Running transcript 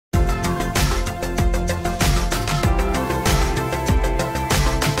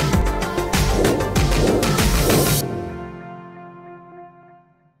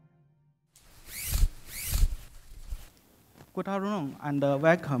Good afternoon and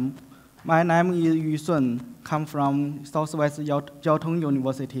welcome. My name is Yu Sun, come from Southwest Jiaotong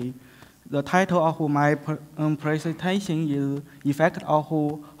University. The title of my presentation is Effect of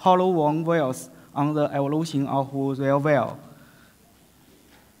Hollow Worm Whales on the Evolution of Real Whale.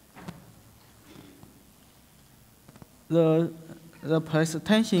 The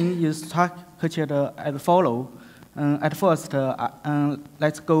presentation is structured as follows. At first,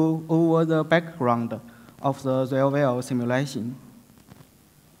 let's go over the background of the real whale simulation.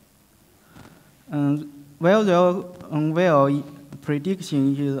 Whale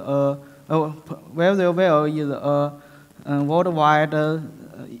prediction is a worldwide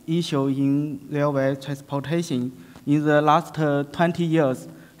issue in railway transportation. In the last 20 years,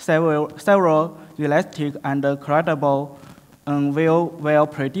 several realistic and credible whale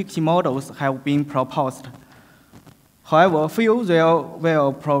prediction models have been proposed. However, few real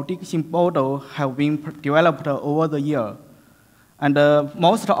whale prediction models have been developed over the years, and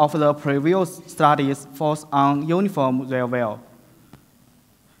most of the previous studies focus on uniform real whale.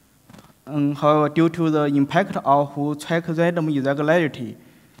 However, due to the impact of track random irregularity,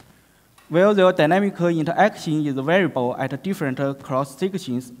 whale dynamic interaction is variable at different cross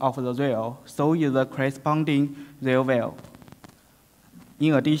sections of the rail, so is the corresponding real whale.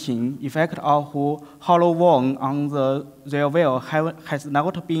 In addition, effect of hollow worm on the real whale has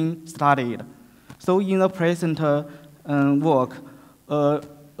not been studied. So in the present work, a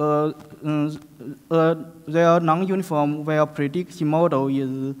real non-uniform whale prediction model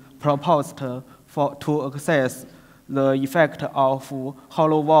is proposed to assess the effect of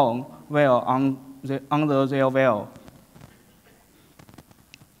hollow worm whale on the real whale.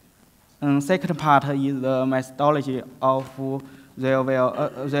 Second part is the methodology of real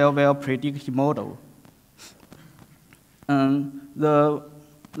whale prediction model. The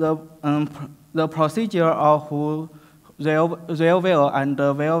procedure of real whale and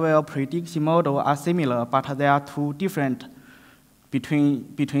real whale prediction model are similar, but there are two different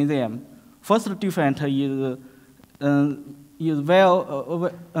between them. First difference is whale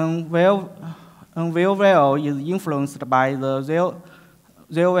whale is influenced by the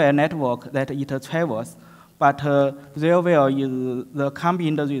railway network that it travels. But real whale is the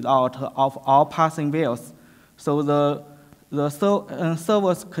combined result of all passing whales. So the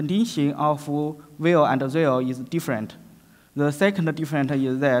service condition of whale and rail is different. The second difference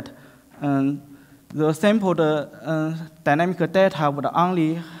is that the sampled dynamic data would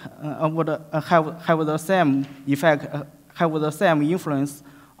only have the same effect, have the same influence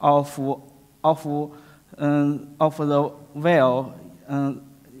of the whale.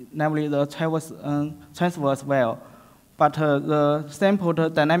 Namely the transverse whale, but the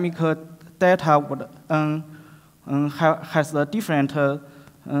sampled dynamic data would has a different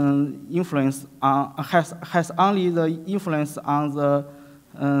influence has only the influence on the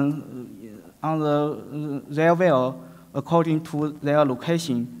real whale according to their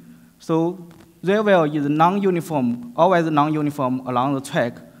location. So real whale is non-uniform, always non-uniform along the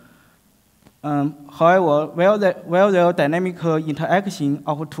track. However, where the dynamic interaction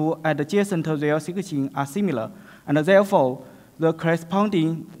of two adjacent real sections are similar, and therefore the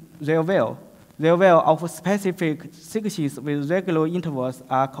corresponding real whale of specific sections with regular intervals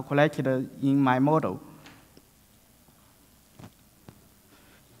are calculated in my model.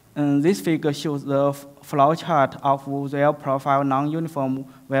 This figure shows the flow chart of real profile non-uniform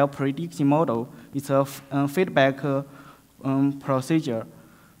whale prediction model. It's a feedback procedure.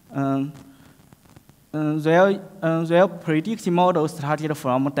 Real prediction model started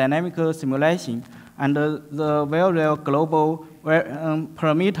from dynamic simulation, and the real global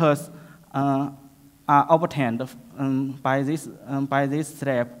parameters are obtained by this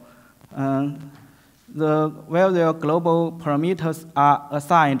step. The real global parameters are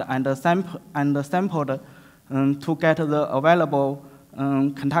assigned and sampled to get the available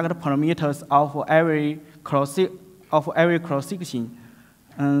contact parameters of every cross section.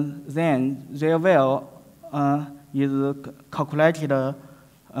 Then real whale is calculated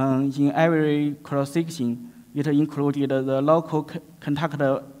in every cross section. It included the local contact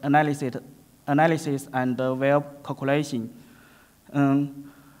analysis and whale calculation.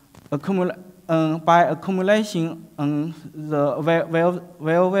 By accumulation the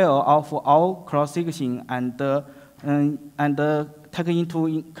whale of all cross sections and take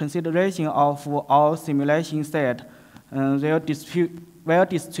into consideration of all simulation set, where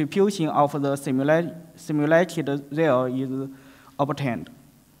distribution of the simulated real is obtained.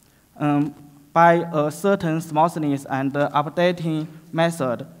 By a certain smoothness and updating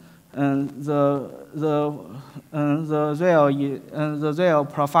method, the real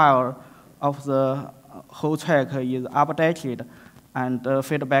profile of the whole track is updated and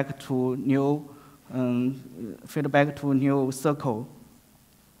feedback to new circle.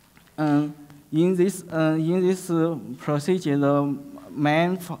 In this procedure, the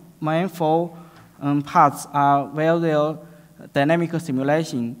main four parts are variable dynamic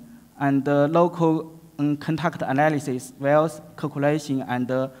simulation and local contact analysis, wells calculation,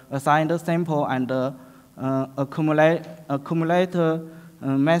 and assigned sample and accumulator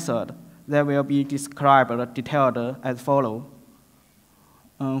method that will be described detailed as follows.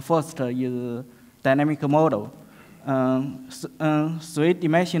 First is dynamic model.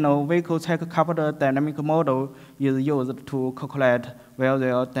 Three-dimensional vehicle track coupled dynamic model is used to calculate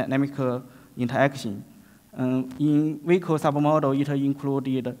variable dynamic interaction. In vehicle submodel, it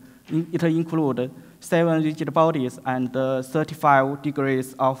includes 7 rigid bodies and 35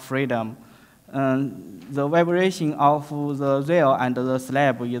 degrees of freedom. The vibration of the rail and the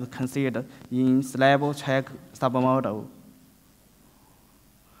slab is considered in slab track submodel.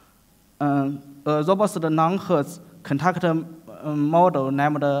 A robust non-Hertz contact model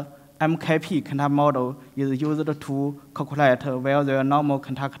named MKP contact model is used to calculate variable normal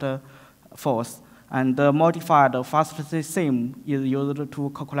contact force, and the modified fast sim is used to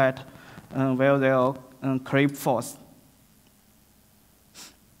calculate variable creep force.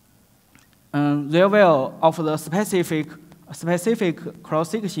 The value of the specific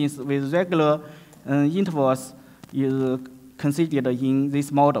cross-sections with regular intervals is considered in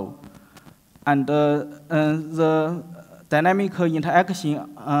this model. And the dynamic interaction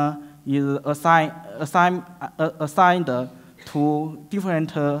is assigned to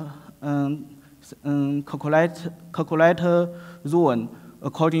different calculator zones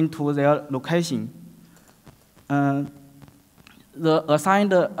according to their location. The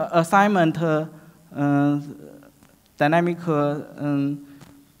assignment dynamic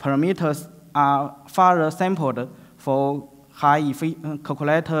parameters are further sampled for high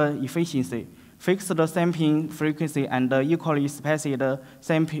calculator efficiency. Fixed sampling frequency and equally spaced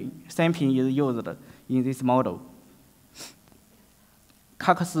sampling is used in this model.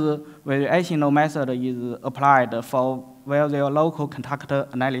 Cox variational method is applied for variable local contact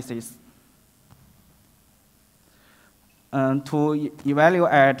analysis. To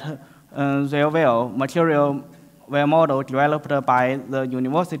evaluate their well material well model developed by the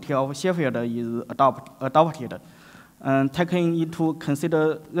University of Sheffield is adopted. Taking into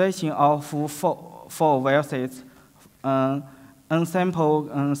consideration of four well sets,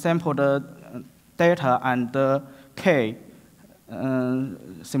 unsampled data and K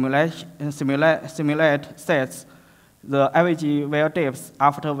simulate sets, the average well depth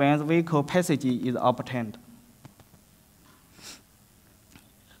after one vehicle passage is obtained.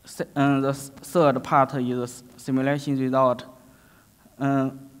 The third part is simulation result.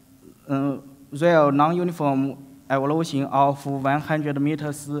 Real non-uniform evolution of 100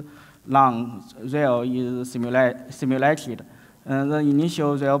 meters long rail is simulated. The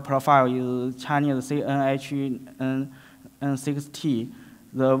initial rail profile is Chinese CNH6T.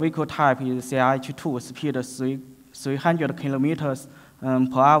 The vehicle type is CH2, speed 300 kilometers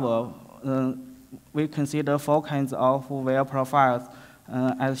per hour. We consider four kinds of rail profiles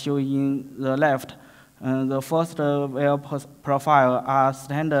as shown in the left. The first rail profile are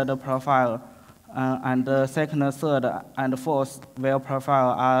standard profile, and the second, third, and fourth rail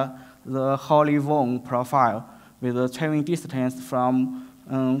profile are the wholly worn profile with a traveling distance from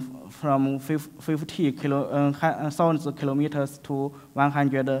 50,000 kilometers to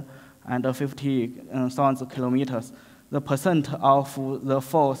 150,000 kilometers. The percent of the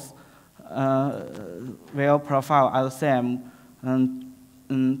fourth rail profile are the same,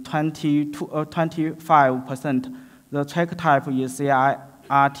 25%. The track type is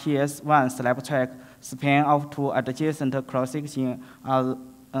RTS1 slab track. Span of two adjacent cross-sections are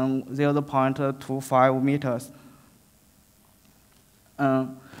 0.25 meters.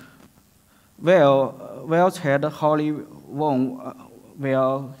 Well-tread wholly worn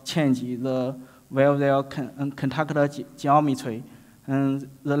will change the well contact geometry.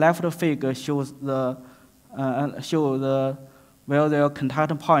 The left figure shows the well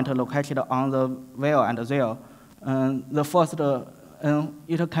contact point located on the well and rail. The first,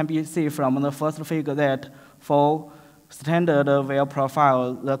 it can be seen from the first figure that for standard well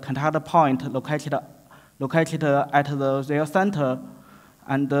profile, the contact point located at the rail center,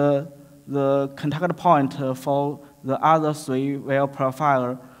 and the contact point for the other three well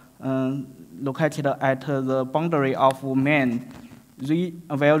profile located at the boundary of main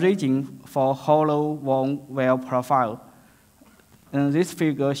well region for hollow worn well profile. This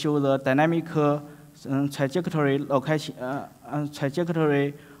figure shows the dynamic trajectory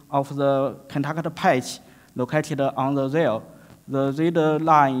of the contact patch located on the rail. The red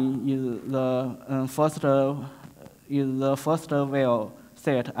line is the first well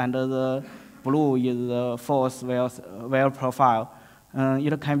set, and the blue is the fourth well profile.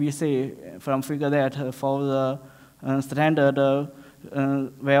 It can be seen from figure that for the standard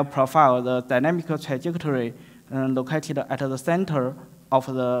well profile, the dynamic trajectory located at the center of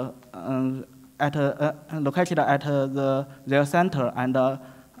the located at the rail center and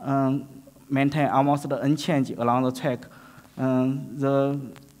maintain almost unchanged along the track. The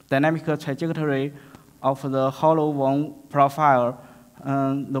dynamic trajectory of the hollow bone profile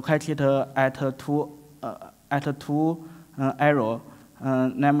located at two arrows,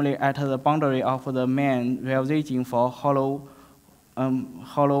 namely at the boundary of the main rail region for hollow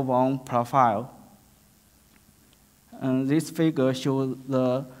bone profile. This figure shows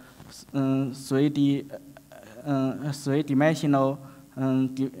the three-dimensional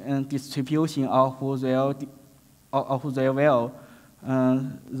distribution of their well.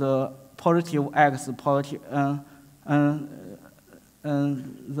 The positive x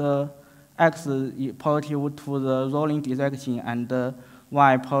the x is positive to the rolling direction, and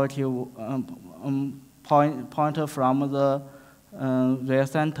y positive point from the rail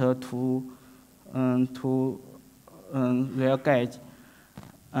center to rail gauge.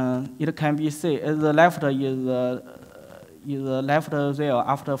 It can be seen the left is the left rail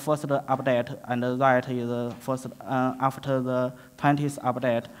after first update, and the right is the first after the 20th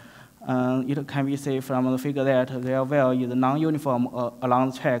update. It can be seen from the figure that their well is non-uniform along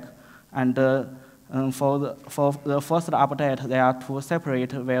the track, and for the first update there are two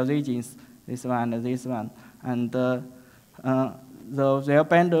separate well regions, this one and this one, and their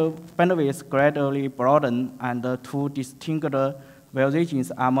bandwidth gradually broaden, and two distinct well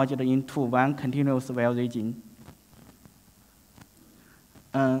regions are merged into one continuous well region.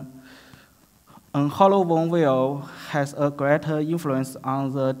 Hollow bone well has a greater influence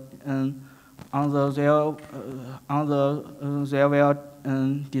on the rail well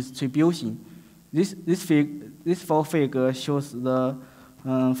distribution. This four figure shows the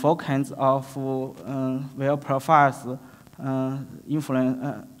four kinds of well profiles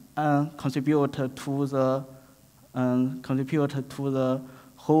influence contribute to the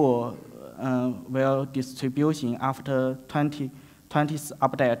whole well distribution after 20th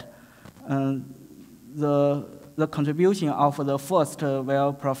update. The contribution of the first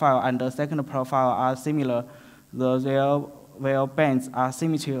well profile and the second profile are similar. The well bands are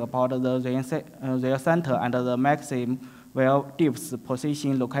symmetrical about the rail center, and the maximum well depth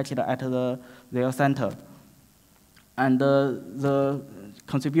position located at the rail center. And the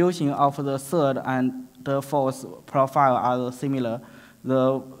contribution of the third and the fourth profile are similar.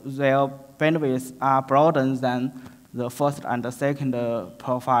 The rail bandwidths are broader than the first and the second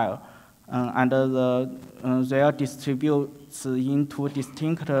profile, and the rail distributes into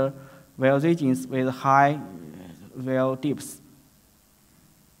distinct well regions with high well depths.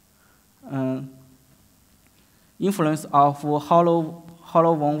 Influence of hollow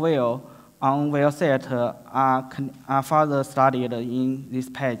bone well on well set are further studied in this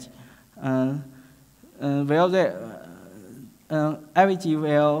page. Average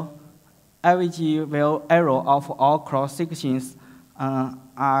well error of all cross sections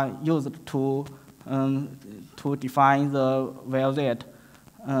are used to define the well rate.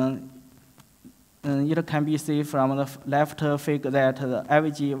 It can be seen from the left figure that the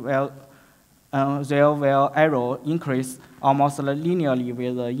average rail well error increase almost linearly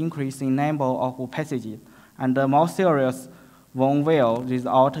with the increasing number of passages, and the more serious one well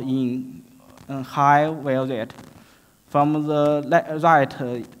result in high well rate. From the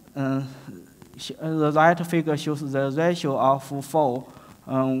right figure shows the ratio of four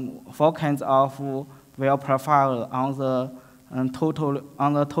kinds of well profile on the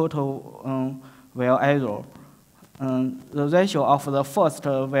total well error. The ratio of the first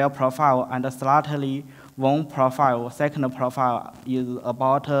well profile and the slightly one profile, second profile, is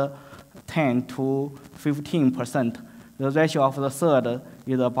about 10 to 15%. The ratio of the third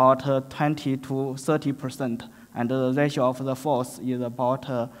is about 20 to 30%, and the ratio of the fourth is about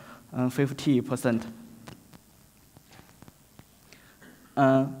 50%.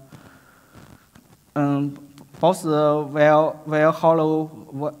 Both the well hollow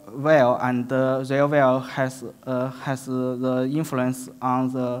well and the rail well has the influence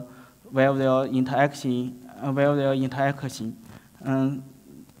on the well interaction.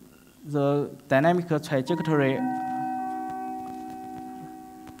 The dynamic trajectory.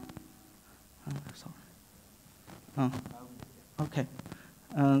 Okay.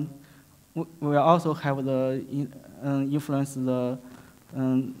 We also have the influence the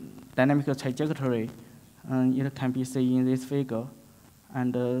dynamic trajectory. It can be seen in this figure,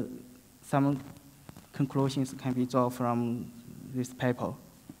 and some conclusions can be drawn from this paper.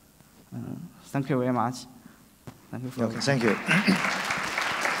 Thank you very much. Thank you. Okay, thank you.